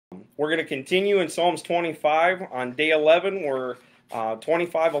We're going to continue in Psalms 25 on day 11. We're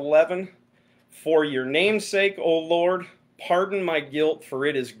 25:11. For your name's sake, O Lord, pardon my guilt, for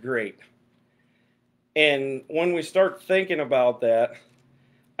it is great. And when we start thinking about that,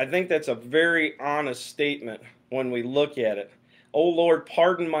 I think that's a very honest statement when we look at it. O Lord,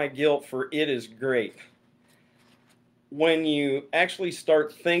 pardon my guilt, for it is great. When you actually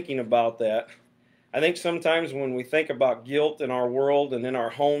start thinking about that, I think sometimes when we think about guilt in our world and in our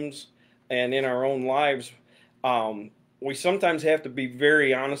homes and in our own lives, we sometimes have to be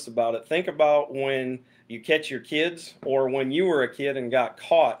very honest about it. Think about when you catch your kids or when you were a kid and got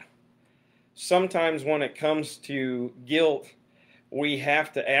caught. Sometimes when it comes to guilt, we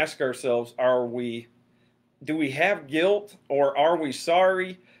have to ask ourselves, do we have guilt, or are we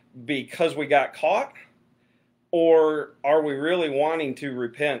sorry because we got caught? Or are we really wanting to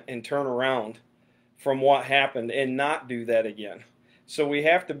repent and turn around from what happened and not do that again? So we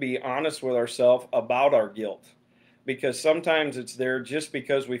have to be honest with ourselves about our guilt, because sometimes it's there just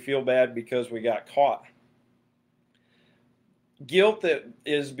because we feel bad because we got caught. Guilt that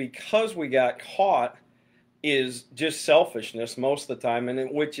is because we got caught is just selfishness most of the time, and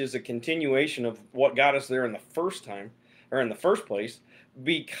which is a continuation of what got us there in the first time, or in the first place,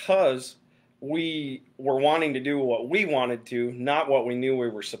 because we were wanting to do what we wanted to, not what we knew we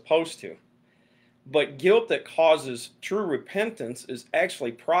were supposed to. But guilt that causes true repentance is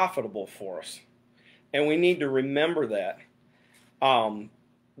actually profitable for us, and we need to remember that.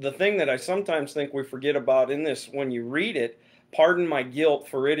 The thing that I sometimes think we forget about in this, when you read it, pardon my guilt,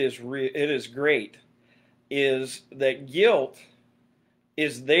 for it is great, is that guilt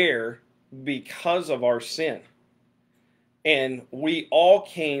is there because of our sin. And we all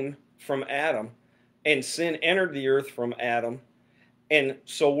came from Adam, and sin entered the earth from Adam, and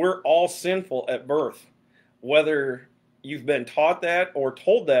so we're all sinful at birth. Whether you've been taught that or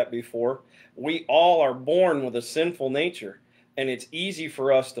told that before, we all are born with a sinful nature, and it's easy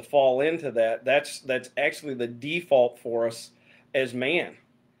for us to fall into that. That's actually the default for us as man.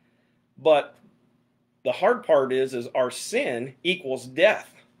 But the hard part is our sin equals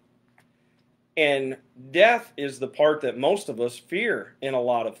death. And death is the part that most of us fear in a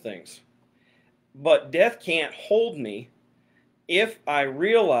lot of things. But death can't hold me if I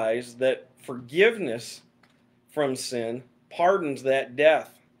realize that forgiveness from sin pardons that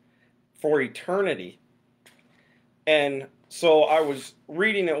death for eternity. And so I was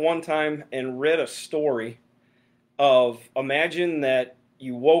reading at one time and read a story of, imagine that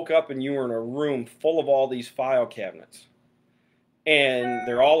you woke up and you were in a room full of all these file cabinets, and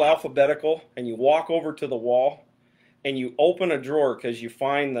they're all alphabetical, and you walk over to the wall and you open a drawer because you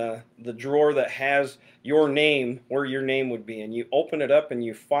find the drawer that has your name, where your name would be, and you open it up and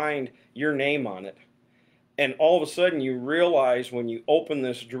you find your name on it. And all of a sudden you realize, when you open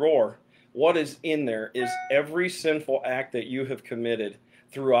this drawer, what is in there is every sinful act that you have committed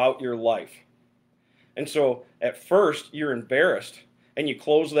throughout your life. And so at first you're embarrassed and you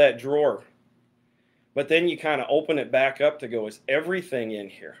close that drawer, but then you kind of open it back up to go, is everything in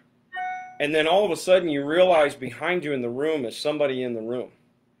here? And then all of a sudden you realize behind you in the room is somebody in the room,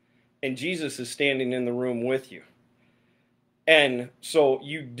 and Jesus is standing in the room with you. And so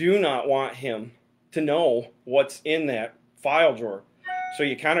you do not want him to know what's in that file drawer, so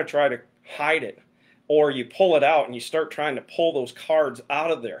you kind of try to hide it, or you pull it out and you start trying to pull those cards out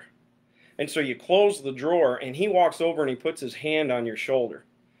of there. And so you close the drawer, and he walks over and he puts his hand on your shoulder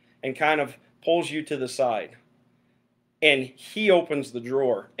and kind of pulls you to the side. And he opens the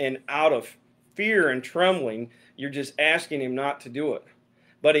drawer, and out of fear and trembling, you're just asking him not to do it.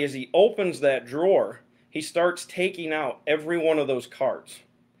 But as he opens that drawer, he starts taking out every one of those cards.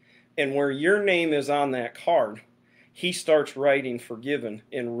 And where your name is on that card, he starts writing forgiven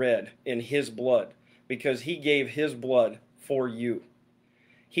in red in his blood, because he gave his blood for you.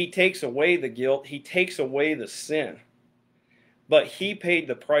 He takes away the guilt. He takes away the sin. But he paid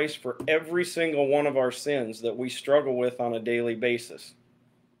the price for every single one of our sins that we struggle with on a daily basis.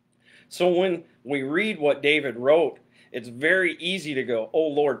 So when we read what David wrote, it's very easy to go, oh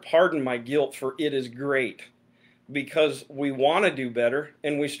Lord, pardon my guilt, for it is great. Because we want to do better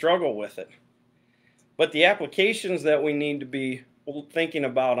and we struggle with it. But the applications that we need to be thinking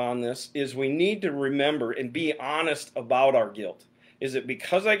about on this is, we need to remember and be honest about our guilt. Is it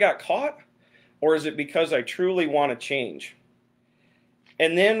because I got caught, or is it because I truly want to change?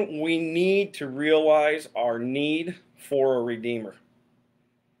 And then we need to realize our need for a Redeemer.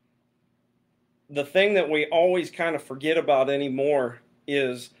 The thing that we always kind of forget about anymore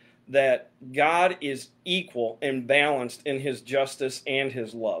is that God is equal and balanced in his justice and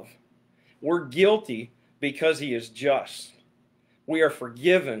his love. We're guilty because he is just. We are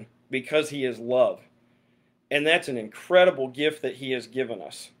forgiven because he is love. And that's an incredible gift that he has given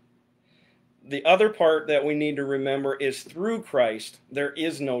us. The other part that we need to remember is through Christ, there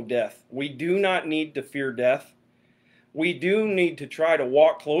is no death. We do not need to fear death. We do need to try to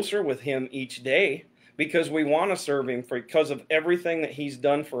walk closer with him each day because we want to serve him because of everything that he's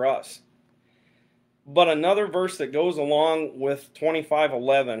done for us. But another verse that goes along with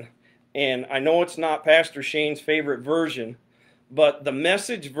 25:11, and I know it's not Pastor Shane's favorite version, but the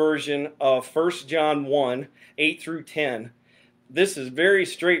Message version of 1 John 1, 8 through 10, this is very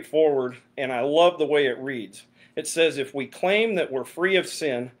straightforward, and I love the way it reads. It says, if we claim that we're free of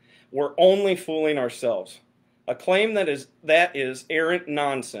sin, we're only fooling ourselves. A claim that is errant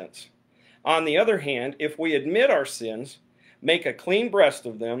nonsense. On the other hand, if we admit our sins, make a clean breast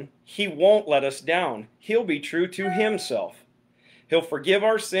of them, he won't let us down. He'll be true to himself. He'll forgive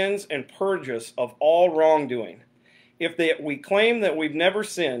our sins and purge us of all wrongdoing. If we claim that we've never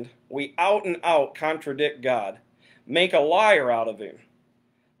sinned, we out and out contradict God, make a liar out of him.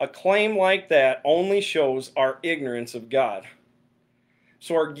 A claim like that only shows our ignorance of God.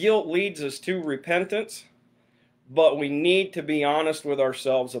 So our guilt leads us to repentance, but we need to be honest with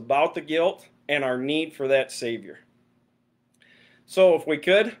ourselves about the guilt and our need for that Savior. So if we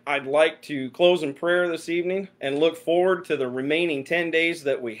could, I'd like to close in prayer this evening and look forward to the remaining 10 days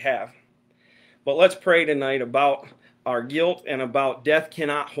that we have. But let's pray tonight about our guilt and about death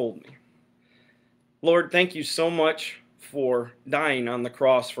cannot hold me. Lord, thank you so much for dying on the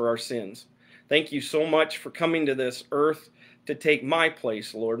cross for our sins. Thank you so much for coming to this earth to take my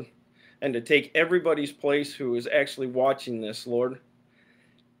place, Lord, and to take everybody's place who is actually watching this, Lord.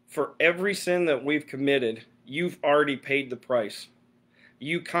 For every sin that we've committed, you've already paid the price.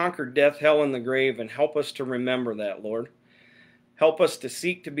 You conquered death, hell, and the grave, and help us to remember that, Lord. Help us to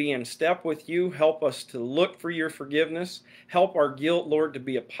seek to be in step with you. Help us to look for your forgiveness. Help our guilt, Lord, to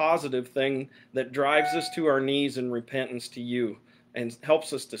be a positive thing that drives us to our knees in repentance to you and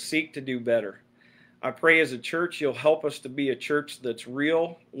helps us to seek to do better. I pray as a church you'll help us to be a church that's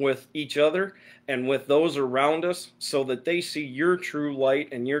real with each other and with those around us so that they see your true light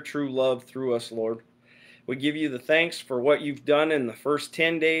and your true love through us, Lord. We give you the thanks for what you've done in the first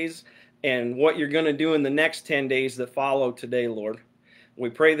 10 days and what you're going to do in the next 10 days that follow today, Lord. We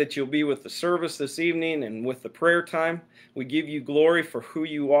pray that you'll be with the service this evening and with the prayer time. We give you glory for who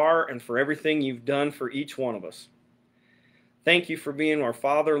you are and for everything you've done for each one of us. Thank you for being our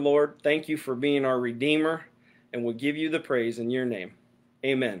Father, Lord. Thank you for being our Redeemer, and we'll give you the praise in your name.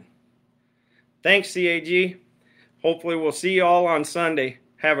 Amen. Thanks, CAG. Hopefully we'll see you all on Sunday.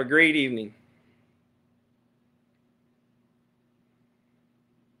 Have a great evening.